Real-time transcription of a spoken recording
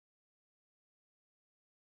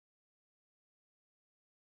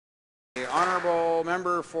Honourable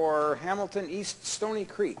Member for Hamilton East Stony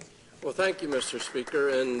Creek. Well, thank you, Mr. Speaker,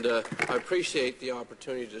 and I appreciate the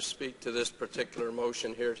opportunity to speak to this particular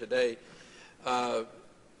motion here today.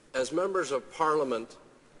 As members of Parliament,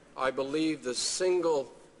 I believe the single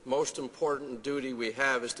most important duty we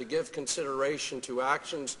have is to give consideration to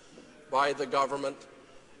actions by the government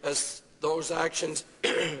as those actions,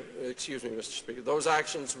 excuse me, Mr. Speaker, those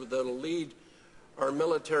actions that will lead our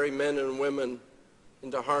military men and women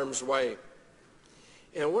into harm's way.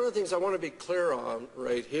 And one of the things I want to be clear on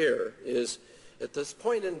right here is at this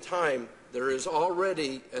point in time, there is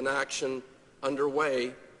already an action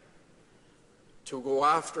underway to go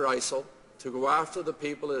after ISIL, to go after the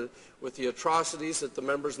people with the atrocities that the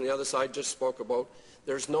members on the other side just spoke about.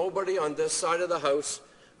 There's nobody on this side of the House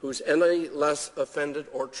who's any less offended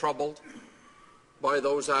or troubled by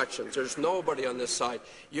those actions. There's nobody on this side.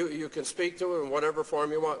 You can speak to it in whatever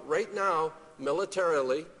form you want. Right now,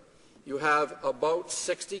 militarily, you have about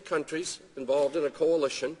 60 countries involved in a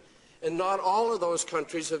coalition, and not all of those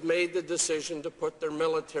countries have made the decision to put their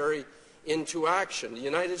military into action. The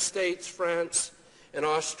United States, France, and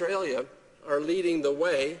Australia are leading the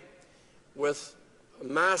way with a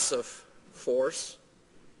massive force.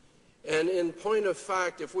 And in point of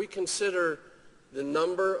fact, if we consider the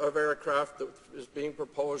number of aircraft that is being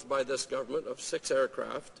proposed by this government of 6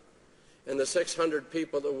 aircraft and the 600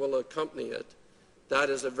 people that will accompany it, that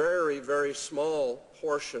is a very, very small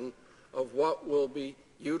portion of what will be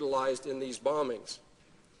utilized in these bombings.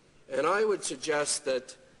 And I would suggest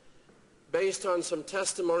that based on some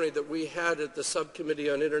testimony that we had at the Subcommittee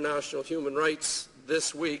on International Human Rights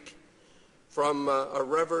this week from a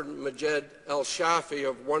Reverend Majed El-Shafi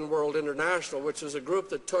of One World International, which is a group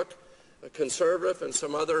that took a conservative and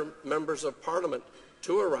some other members of Parliament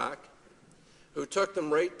to Iraq, who took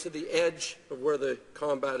them right to the edge of where the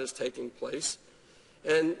combat is taking place.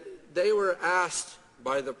 And they were asked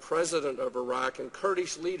by the President of Iraq and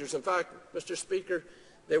Kurdish leaders, in fact, Mr. Speaker,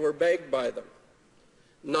 they were begged by them,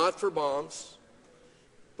 not for bombs,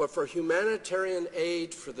 but for humanitarian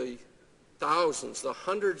aid for the thousands, the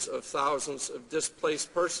hundreds of thousands of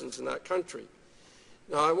displaced persons in that country.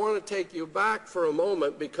 Now, I want to take you back for a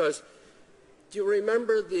moment because do you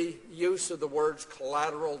remember the use of the words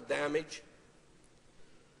collateral damage?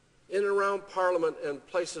 In and around Parliament and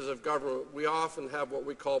places of government, we often have what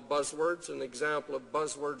we call buzzwords. An example of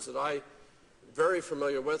buzzwords that I'm very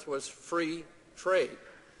familiar with was free trade.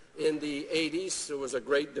 In the 80s, there was a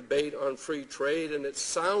great debate on free trade, and it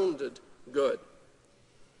sounded good.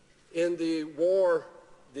 In the war,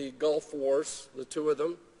 the Gulf Wars, the two of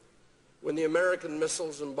them, when the American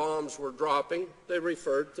missiles and bombs were dropping, they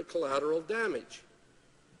referred to collateral damage.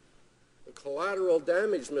 The collateral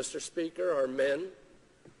damage, Mr. Speaker, are men,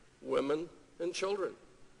 women, and children.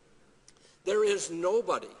 There is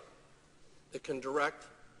nobody that can direct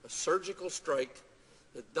a surgical strike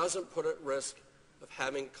that doesn't put at risk of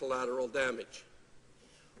having collateral damage.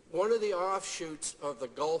 One of the offshoots of the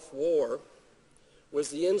Gulf War was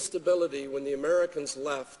the instability when the Americans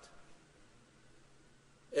left.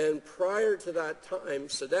 And prior to that time,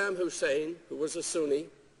 Saddam Hussein, who was a Sunni,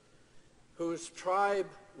 whose tribe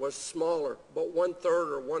was smaller, about 1/3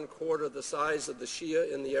 or 1/4 the size of the Shia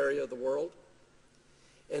in the area of the world,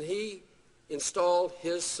 and he installed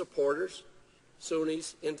his supporters,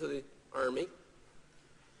 Sunnis, into the army.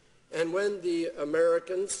 And when the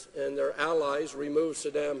Americans and their allies removed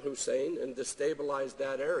Saddam Hussein and destabilized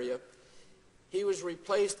that area, he was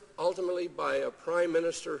replaced ultimately by a prime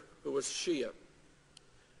minister who was Shia,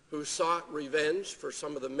 who sought revenge for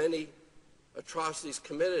some of the many atrocities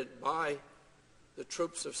committed by the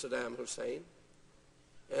troops of Saddam Hussein.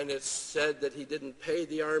 And it's said that he didn't pay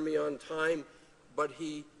the army on time, but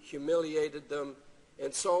he humiliated them.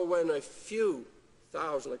 And so when a few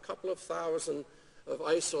thousand, a couple of thousand of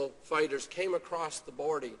ISIL fighters came across the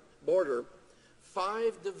border,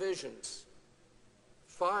 five divisions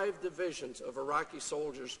of Iraqi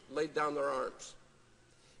soldiers laid down their arms.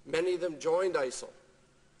 Many of them joined ISIL.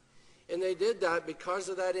 And they did that because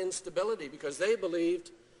of that instability, because they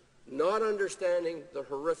believed, not understanding the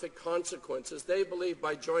horrific consequences, they believed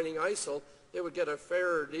by joining ISIL they would get a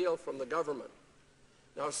fairer deal from the government.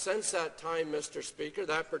 Now, since that time, Mr. Speaker,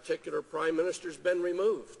 that particular prime minister's been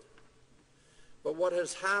removed. But what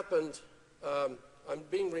has happened, I'm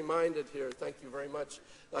being reminded here, thank you very much,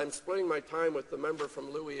 I'm splitting my time with the member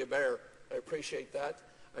from Louis-Hébert. I appreciate that.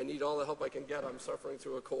 I need all the help I can get. I'm suffering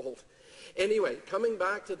through a cold. Anyway, coming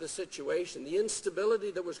back to the situation, the instability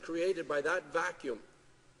that was created by that vacuum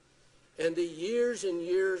and the years and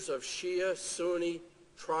years of Shia, Sunni,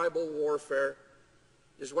 tribal warfare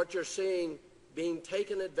is what you're seeing being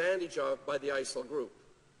taken advantage of by the ISIL group.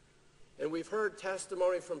 And we've heard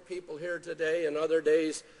testimony from people here today and other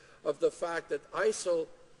days of the fact that ISIL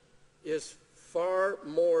is far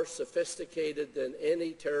more sophisticated than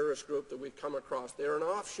any terrorist group that we've come across. They're an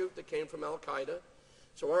offshoot that came from Al-Qaeda.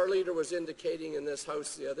 So our leader was indicating in this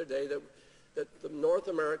House the other day that the North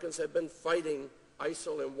Americans have been fighting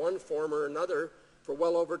ISIL in one form or another for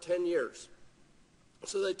well over 10 years.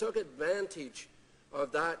 So they took advantage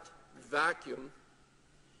of that vacuum,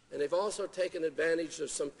 and they've also taken advantage of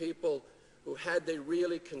some people who, had they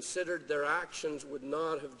really considered their actions, would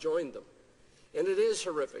not have joined them. And it is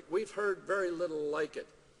horrific. We've heard very little like it.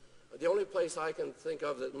 The only place I can think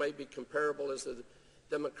of that might be comparable is the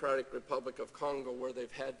Democratic Republic of Congo, where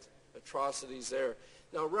they've had atrocities there.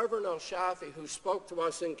 Now, Reverend Al-Shafi, who spoke to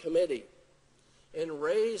us in committee and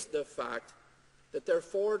raised the fact that they're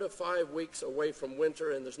 4 to 5 weeks away from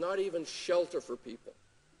winter and there's not even shelter for people.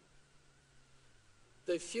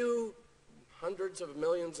 The few hundreds of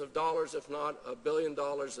millions of dollars, if not $1 billion,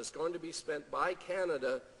 that's going to be spent by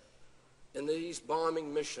Canada in these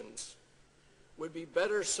bombing missions would be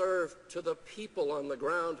better served to the people on the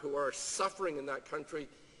ground who are suffering in that country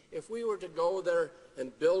if we were to go there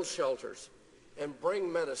and build shelters and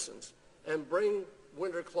bring medicines and bring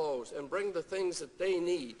winter clothes and bring the things that they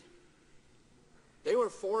need. They were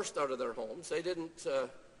forced out of their homes.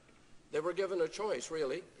 They were given a choice,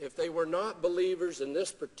 really. If they were not believers in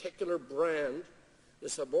this particular brand,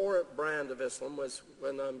 this abhorrent brand of Islam, was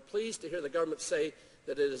when I'm pleased to hear the government say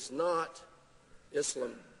that it is not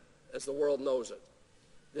Islam as the world knows it.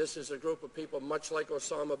 This is a group of people much like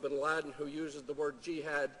Osama bin Laden, who uses the word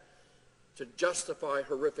jihad to justify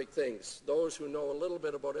horrific things. Those who know a little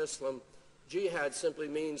bit about Islam, jihad simply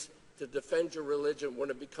means to defend your religion when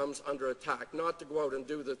it becomes under attack, not to go out and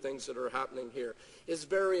do the things that are happening here. It's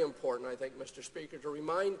very important, I think, Mr. Speaker, to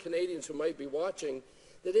remind Canadians who might be watching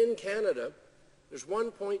that in Canada, there's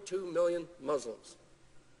 1.2 million Muslims.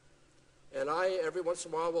 And I, every once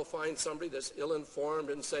in a while, will find somebody that's ill-informed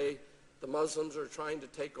and say the Muslims are trying to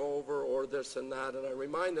take over or this and that, and I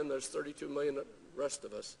remind them there's 32 million rest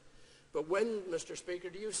of us. But when, Mr. Speaker,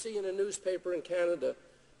 do you see in a newspaper in Canada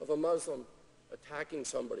of a Muslim attacking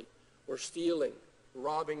somebody or stealing,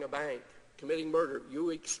 robbing a bank, committing murder?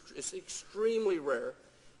 It's extremely rare,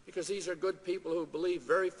 because these are good people who believe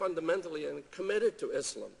very fundamentally and committed to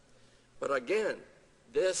Islam. But again,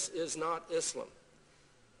 this is not Islam.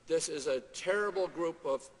 This is a terrible group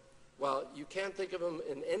of, well, you can't think of them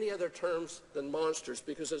in any other terms than monsters,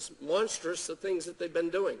 because it's monstrous the things that they've been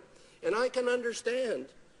doing. And I can understand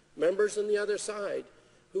members on the other side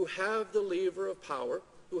who have the lever of power,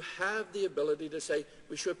 who have the ability to say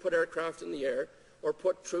we should put aircraft in the air or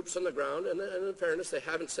put troops on the ground, and in fairness, they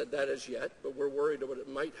haven't said that as yet, but we're worried about it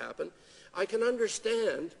might happen. I can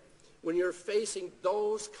understand when you're facing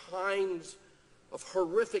those kinds of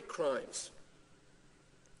horrific crimes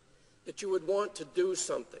that you would want to do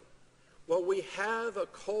something. Well, we have a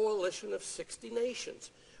coalition of 60 nations.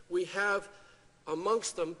 We have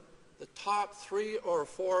amongst them the top 3 or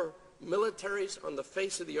 4 militaries on the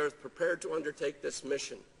face of the earth prepared to undertake this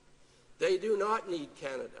mission. They do not need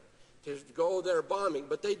Canada to go there bombing,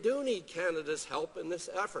 but they do need Canada's help in this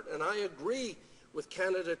effort. And I agree with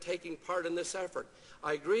Canada taking part in this effort.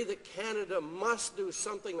 I agree that Canada must do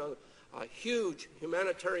something on a huge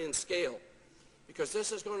humanitarian scale, because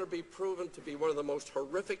this is going to be proven to be one of the most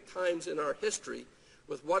horrific times in our history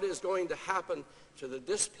with what is going to happen to the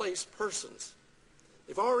displaced persons.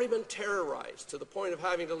 They've already been terrorized to the point of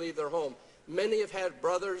having to leave their home. Many have had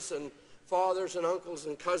brothers and fathers and uncles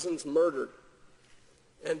and cousins murdered,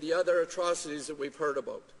 and the other atrocities that we've heard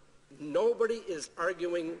about. Nobody is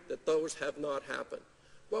arguing that those have not happened.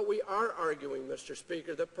 What we are arguing, Mr.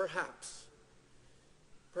 Speaker, that perhaps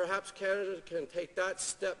Canada can take that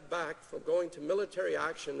step back from going to military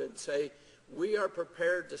action and say, we are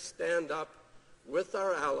prepared to stand up with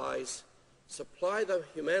our allies, supply the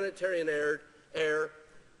humanitarian air,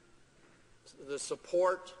 the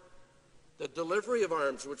support, the delivery of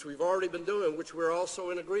arms, which we've already been doing, which we're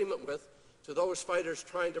also in agreement with, to those fighters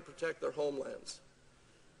trying to protect their homelands.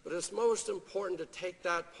 But it's most important to take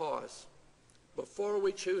that pause before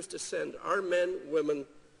we choose to send our men, women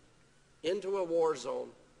into a war zone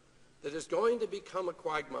that is going to become a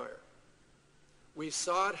quagmire. We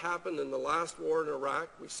saw it happen in the last war in Iraq.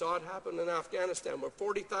 We saw it happen in Afghanistan, where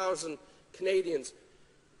 40,000 Canadians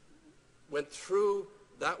went through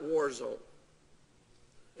that war zone.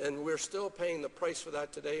 And we're still paying the price for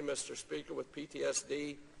that today, Mr. Speaker, with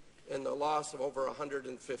PTSD and the loss of over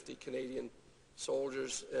 150 Canadian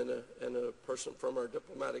soldiers and a person from our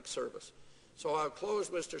diplomatic service. So I'll close,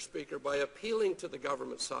 Mr. Speaker, by appealing to the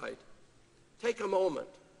government side. Take a moment.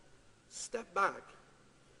 Step back.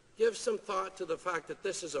 give some thought to the fact that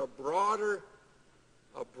this is a broader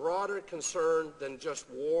concern than just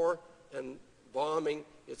war and bombing.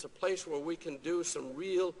 It's a place where we can do some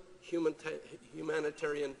real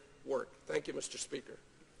humanitarian work. Thank you, Mr. Speaker.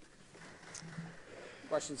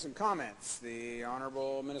 Questions and comments? The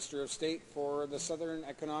Honourable Minister of State for the Southern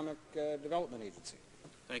Economic Development Agency.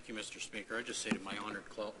 Thank you, Mr. Speaker. I just say to my honored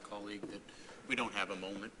colleague that we don't have a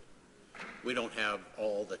moment. We don't have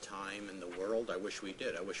all the time in the world. I wish we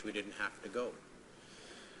did. I wish we didn't have to go.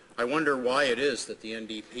 I wonder why it is that the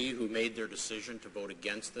NDP, who made their decision to vote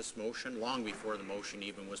against this motion long before the motion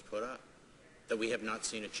even was put up, that we have not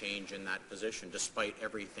seen a change in that position despite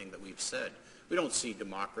everything that we've said. We don't see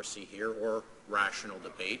democracy here or rational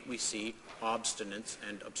debate. We see obstinance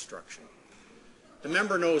and obstruction. The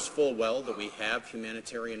member knows full well that we have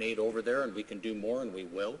humanitarian aid over there and we can do more, and we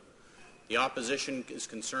will. The opposition is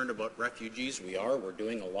concerned about refugees. We are. We're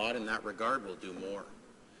doing a lot in that regard. We'll do more.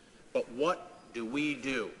 But what do we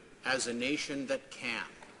do as a nation that can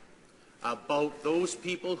about those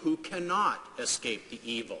people who cannot escape the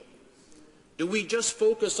evil? Do we just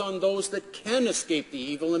focus on those that can escape the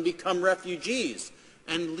evil and become refugees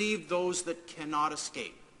and leave those that cannot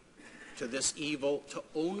escape to this evil to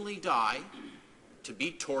only die, to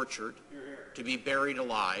be tortured, to be buried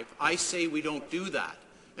alive? I say we don't do that.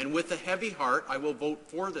 And with a heavy heart, I will vote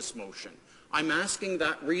for this motion. I'm asking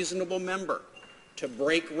that reasonable member to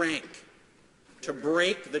break rank, to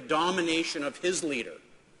break the domination of his leader,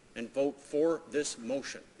 and vote for this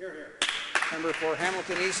motion. Member for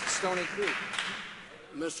Hamilton East, Stony Creek.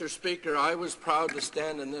 Mr. Speaker, I was proud to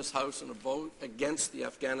stand in this House and vote against the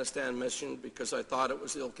Afghanistan mission because I thought it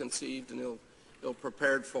was ill-conceived and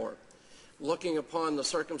ill-prepared for. Looking upon the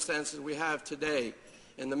circumstances we have today,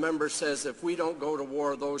 and the member says if we don't go to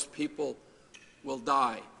war, those people will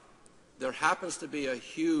die. There happens to be a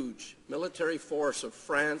huge military force of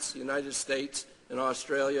France, the United States, and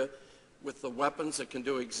Australia with the weapons that can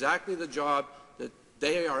do exactly the job that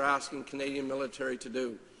they are asking Canadian military to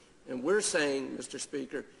do. And we're saying, Mr.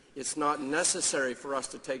 Speaker, it's not necessary for us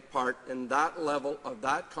to take part in that level of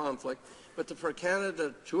that conflict, but for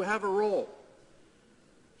Canada to have a role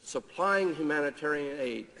supplying humanitarian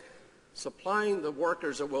aid, supplying the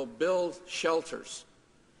workers that will build shelters.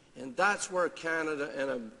 And that's where Canada and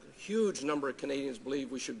a huge number of Canadians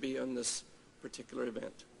believe we should be on this particular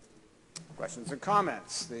event. Questions and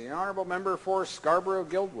comments? The Honourable Member for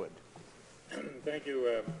Scarborough-Guildwood. Thank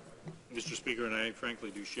you, Mr. Speaker, and I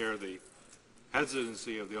frankly do share the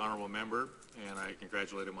hesitancy of the Honourable Member, and I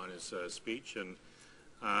congratulate him on his speech. And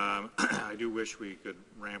I do wish we could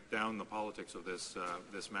ramp down the politics of this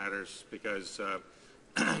matters, because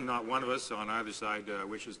not one of us on either side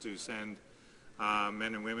wishes to send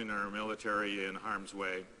men and women in our military in harm's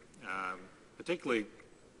way, particularly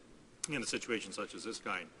in a situation such as this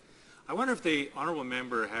kind. I wonder if the Honourable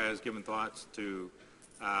Member has given thoughts to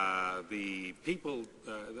the people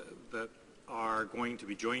that are going to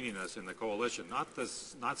be joining us in the coalition, not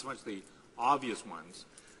so much the obvious ones,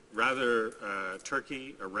 rather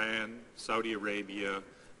Turkey, Iran, Saudi Arabia,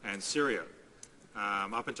 and Syria.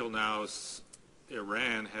 Up until now,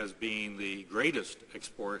 Iran has been the greatest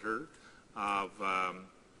exporter of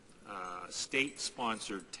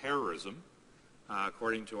state-sponsored terrorism,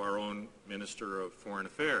 according to our own Minister of Foreign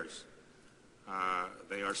Affairs.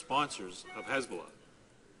 They are sponsors of Hezbollah.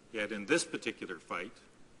 Yet in this particular fight,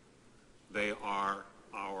 they are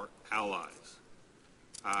our allies.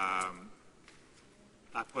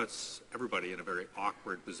 That puts everybody in a very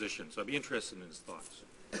awkward position. So I'd be interested in his thoughts.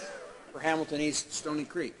 For Hamilton East, Stony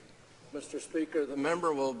Creek. Mr. Speaker, the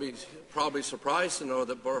member will be probably surprised to know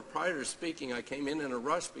that prior to speaking, I came in a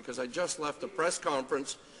rush because I just left a press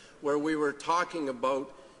conference where we were talking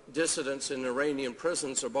about dissidents in Iranian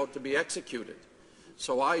prisons about to be executed.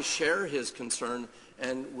 So I share his concern,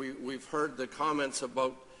 and we've heard the comments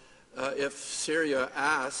about if Syria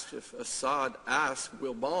asks, if Assad asks,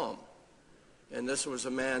 we'll bomb. And this was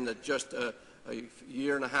a man that just a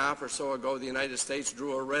year and a half or so ago, the United States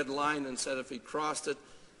drew a red line and said if he crossed it,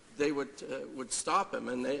 they would stop him,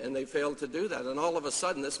 and they failed to do that. And all of a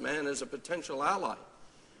sudden, this man is a potential ally.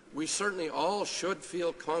 We certainly all should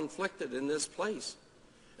feel conflicted in this place.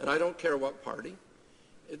 And I don't care what party.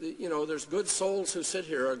 You know, there's good souls who sit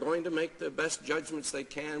here are going to make the best judgments they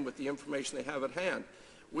can with the information they have at hand.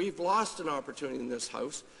 We've lost an opportunity in this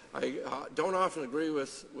House. I don't often agree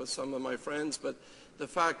with some of my friends, but the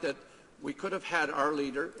fact that we could have had our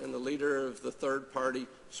leader and the leader of the third party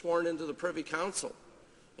sworn into the Privy Council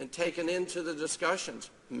and taken into the discussions.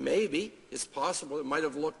 Maybe, it's possible, it might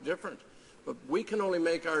have looked different. But we can only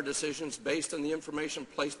make our decisions based on the information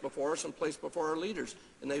placed before us and placed before our leaders.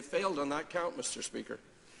 And they failed on that count, Mr. Speaker.